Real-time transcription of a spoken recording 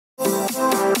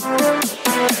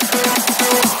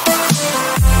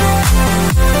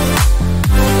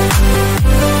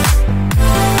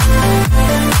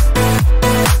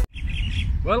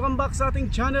back sa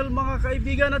ating channel mga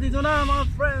kaibigan. At ito na mga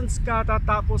friends,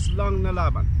 katatapos lang na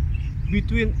laban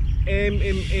between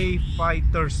MMA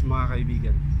fighters mga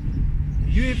kaibigan,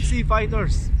 UFC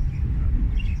fighters,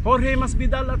 Jorge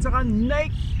Masvidal at saka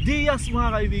Diaz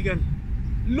mga kaibigan.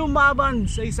 Lumaban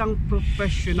sa isang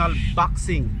professional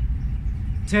boxing.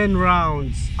 10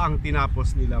 rounds ang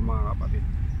tinapos nila mga kapatid.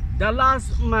 The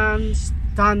last man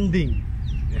standing.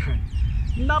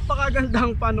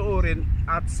 Napakagandang panoorin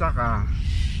at saka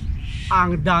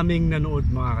ang daming nanood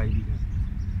mga kaibigan.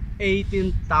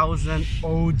 18,000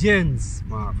 audience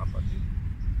mga kapatid.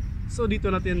 So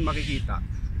dito natin makikita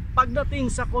pagdating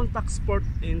sa contact sport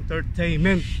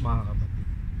entertainment mga kapatid,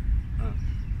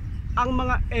 ang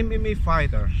mga MMA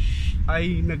fighter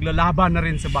ay naglalaban na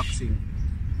rin sa boxing.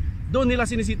 Doon nila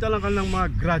sinisita lang kanilang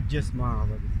mga grudges mga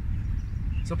kapatid.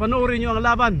 So panoorin nyo ang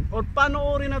laban, or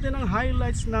panoorin natin ang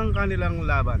highlights ng kanilang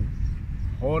laban.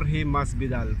 Jorge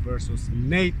Masvidal versus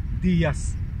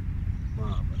Diaz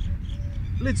mga kapatid.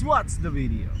 Let's watch the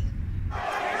video.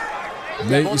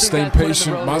 Nate is staying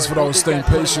patient, Masvidal is staying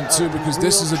patient too, because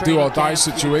this is a do or die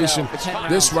situation.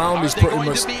 This round is pretty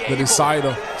much the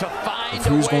decider of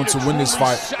who's going to win this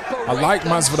fight. I like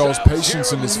Masvidal's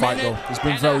patience in this fight though. He's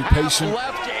been very patient.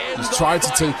 He's tried to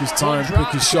take his time,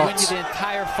 pick his shots.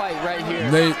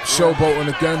 Nate showboating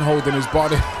again, holding his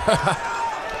body.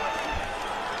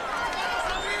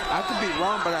 I could be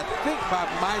wrong, but I think by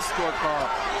my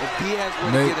scorecard, if Diaz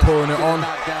would Nate pulling it on.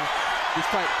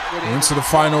 We're into the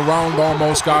final round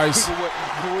almost, guys. Oh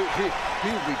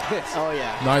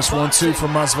yeah. Nice 1-2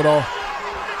 from Masvidal.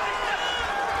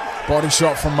 Body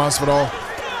shot from Masvidal.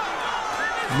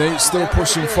 Nate still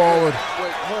pushing forward.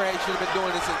 What Jorge should have been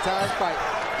doing this entire fight,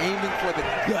 aiming for the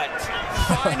gut.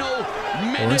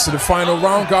 We're into the final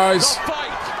round, guys.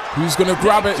 Who's gonna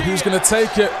grab it? Who's gonna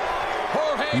take it?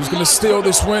 Who's gonna steal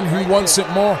this win? Who wants it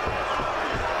more?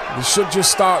 They should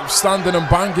just start standing and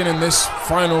banging in this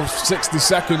final 60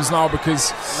 seconds now,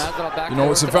 because you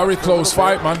know it's a very close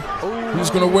fight, man. Who's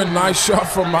gonna win? Nice shot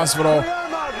from Masvidal.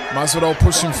 Masvidal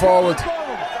pushing forward,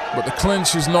 but the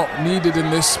clinch is not needed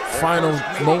in this final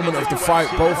moment of the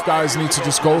fight. Both guys need to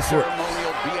just go for it.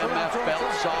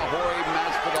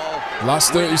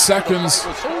 Last 30 seconds.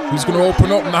 Who's gonna open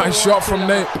up? Nice shot from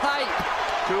Nate.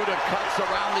 Judah cuts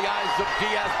around the eyes of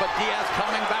Diaz, but Diaz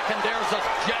coming back, and there's a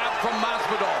jab from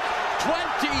Masvidal. 20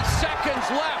 seconds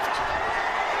left.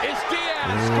 Is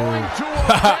Diaz going to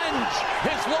avenge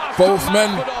his loss? Both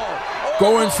men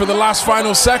going for the last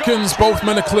final seconds. Both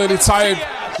men are clearly tired,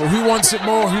 but who wants it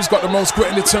more? Who's got the most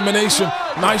grit and determination?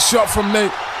 Nice shot from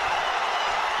Nate.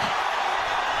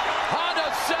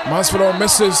 Masvidal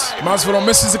misses. Masvidal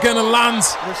misses again and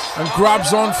lands and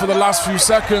grabs on for the last few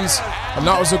seconds. And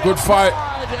that was a good fight.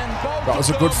 That was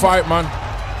a good fight, man.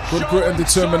 Good grit and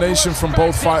determination from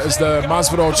both fighters there.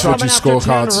 Masvidal judges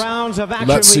scorecards.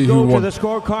 Let's see who won.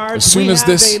 As soon as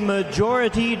this, a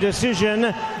majority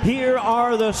decision. Here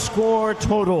are the score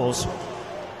totals.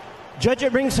 Judge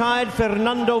at ringside,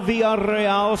 Fernando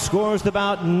Villarreal scores the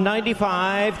bout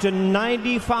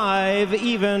 95-95,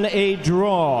 even a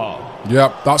draw.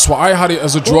 Yep, that's what I had it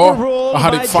as a draw. I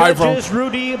had it 5 rounds.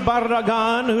 Rudy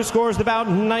Barragan, who scores the bout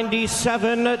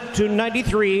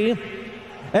 97-93.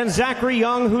 And Zachary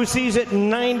Young, who sees it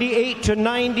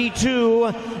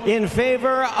 98-92 in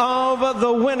favor of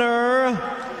the winner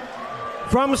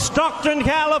from Stockton,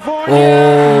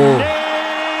 California.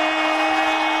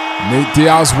 Nate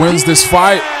Diaz wins this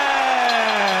fight.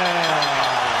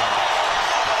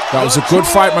 That was a good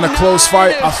fight, man, a close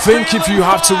fight. I think if you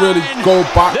have to really go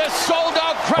back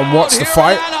and watch the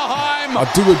fight, I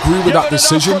do agree with that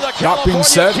decision. That being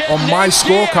said, on my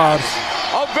scorecard,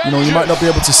 you know, you might not be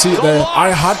able to see it there.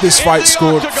 I had this fight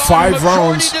scored 5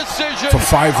 rounds for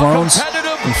 5 rounds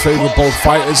in favor of both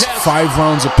fighters. 5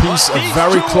 rounds apiece. A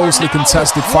very closely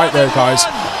contested fight there, guys.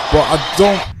 But I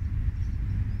don't...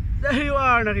 There you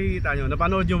are, nakikita nyo,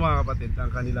 napanood nyo mga kapatid ang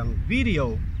kanilang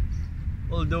video.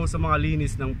 Although sa mga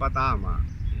linis ng patama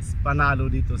is panalo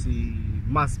dito si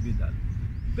Masvidal,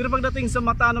 pero pagdating sa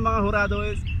mata ng mga hurado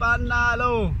is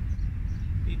panalo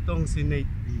itong si Nate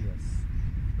Diaz.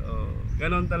 So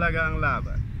ganon talaga ang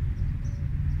laban.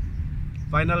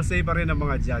 Final say pa rin ng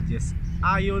mga judges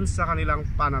ayon sa kanilang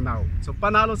pananaw. So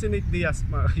panalo si Nate Diaz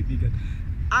mga kaibigan.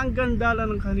 Ang ganda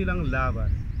lang ng kanilang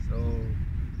laban. So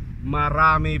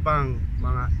marami pang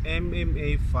mga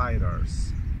MMA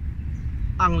fighters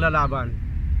ang lalaban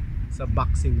sa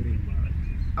boxing ring mga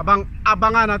kapatid.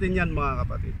 Abangan natin yan mga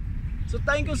kapatid. So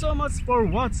thank you so much for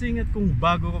watching, at kung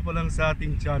bago ka pa lang sa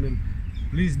ating channel,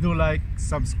 please do like,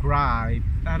 subscribe,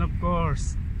 and of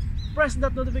course press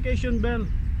that notification bell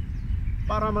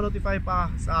para ma-notify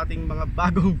pa sa ating mga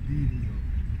bagong video.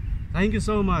 Thank you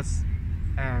so much,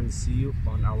 and see you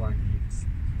on our next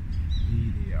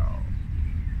video.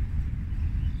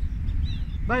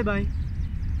 Bye bye.